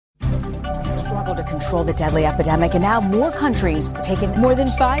struggle to control the deadly epidemic, and now more countries are taking. More than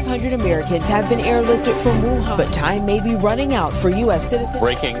 500 Americans have been airlifted from Wuhan, but time may be running out for U.S. citizens.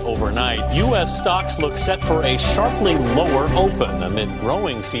 Breaking overnight, U.S. stocks look set for a sharply lower open amid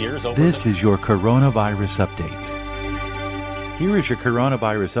growing fears over. This is your coronavirus update. Here is your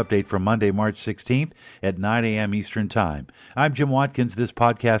coronavirus update from Monday, March 16th at 9 a.m. Eastern Time. I'm Jim Watkins. This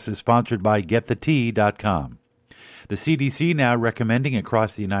podcast is sponsored by GetTheTea.com. The CDC now recommending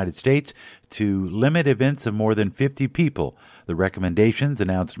across the United States to limit events of more than 50 people. The recommendations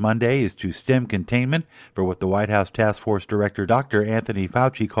announced Monday is to stem containment for what the White House Task Force Director Dr. Anthony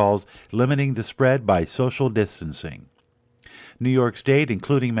Fauci calls limiting the spread by social distancing. New York State,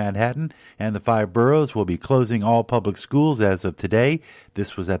 including Manhattan and the 5 boroughs, will be closing all public schools as of today.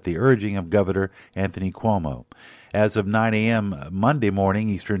 This was at the urging of Governor Anthony Cuomo. As of 9 a.m. Monday morning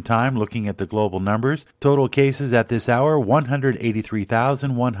Eastern Time, looking at the global numbers, total cases at this hour,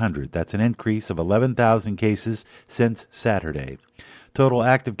 183,100. That's an increase of 11,000 cases since Saturday. Total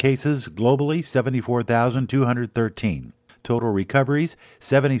active cases globally, 74,213. Total recoveries,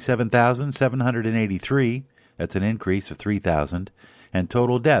 77,783. That's an increase of 3,000. And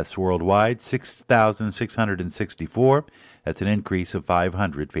total deaths worldwide, 6,664. That's an increase of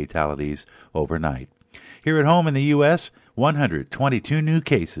 500 fatalities overnight. Here at home in the U.S., 122 new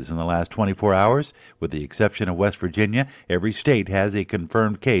cases in the last 24 hours. With the exception of West Virginia, every state has a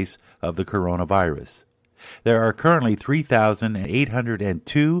confirmed case of the coronavirus. There are currently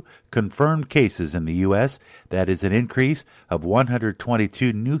 3,802 confirmed cases in the U.S. That is an increase of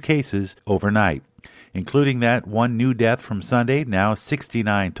 122 new cases overnight. Including that one new death from Sunday, now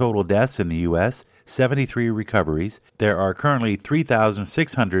 69 total deaths in the U.S., 73 recoveries. There are currently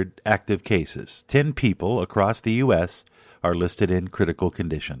 3,600 active cases. 10 people across the U.S. are listed in critical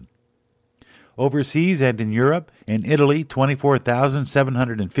condition. Overseas and in Europe, in Italy,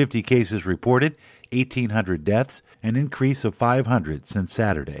 24,750 cases reported, 1,800 deaths, an increase of 500 since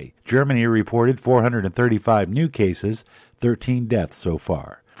Saturday. Germany reported 435 new cases, 13 deaths so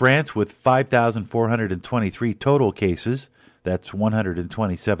far. France with 5,423 total cases, that's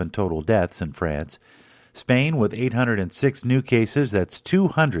 127 total deaths in France. Spain with 806 new cases, that's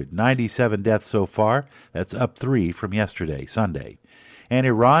 297 deaths so far, that's up 3 from yesterday, Sunday. And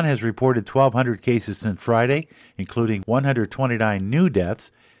Iran has reported 1,200 cases since Friday, including 129 new deaths,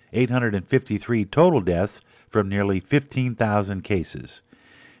 853 total deaths from nearly 15,000 cases.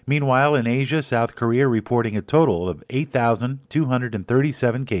 Meanwhile, in Asia, South Korea reporting a total of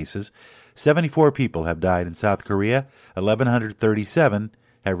 8,237 cases. 74 people have died in South Korea. 1,137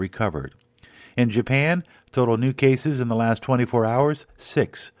 have recovered. In Japan, total new cases in the last 24 hours,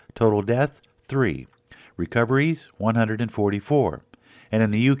 6. Total deaths, 3. Recoveries, 144. And in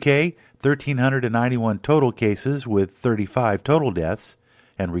the UK, 1,391 total cases with 35 total deaths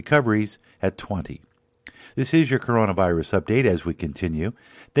and recoveries at 20. This is your coronavirus update as we continue.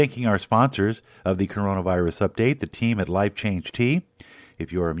 Thanking our sponsors of the coronavirus update, the team at Life Change Tea.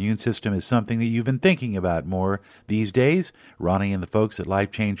 If your immune system is something that you've been thinking about more these days, Ronnie and the folks at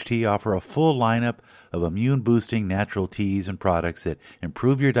Life Change Tea offer a full lineup of immune-boosting natural teas and products that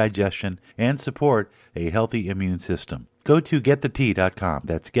improve your digestion and support a healthy immune system. Go to GetTheTea.com.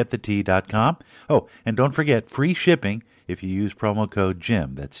 That's GetTheTea.com. Oh, and don't forget free shipping if you use promo code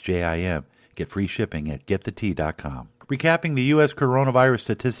JIM. That's J-I-M. Get free shipping at GetTheTea.com. Recapping the U.S. coronavirus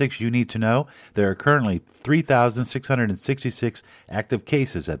statistics you need to know, there are currently 3,666 active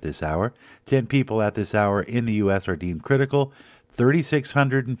cases at this hour. 10 people at this hour in the U.S. are deemed critical.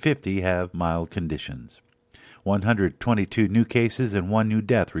 3,650 have mild conditions. 122 new cases and 1 new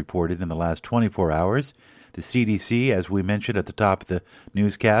death reported in the last 24 hours. The CDC, as we mentioned at the top of the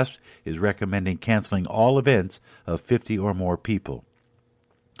newscast, is recommending canceling all events of 50 or more people.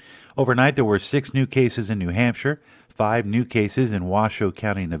 Overnight, there were 6 new cases in New Hampshire, 5 new cases in Washoe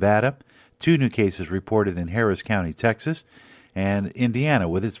County, Nevada, 2 new cases reported in Harris County, Texas, and Indiana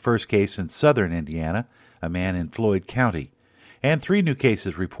with its first case in southern Indiana, a man in Floyd County. And 3 new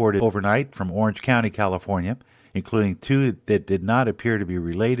cases reported overnight from Orange County, California, including 2 that did not appear to be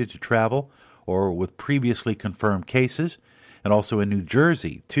related to travel or with previously confirmed cases, and also in New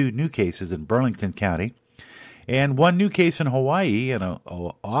Jersey, 2 new cases in Burlington County, and 1 new case in Hawaii, and an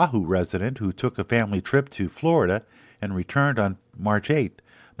Oahu resident who took a family trip to Florida and returned on March 8th.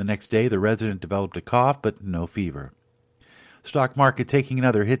 The next day, the resident developed a cough, but no fever. Stock market taking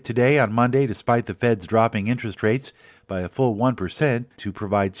another hit today on Monday, despite the Fed's dropping interest rates by a full 1% to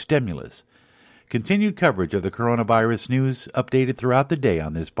provide stimulus. Continued coverage of the coronavirus news updated throughout the day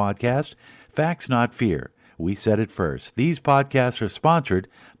on this podcast. Facts, not fear. We said it first. These podcasts are sponsored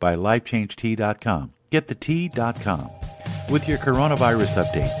by LifeChangeTea.com. GetTheTea.com. With your coronavirus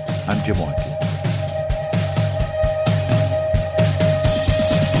update, I'm Jim Watkins.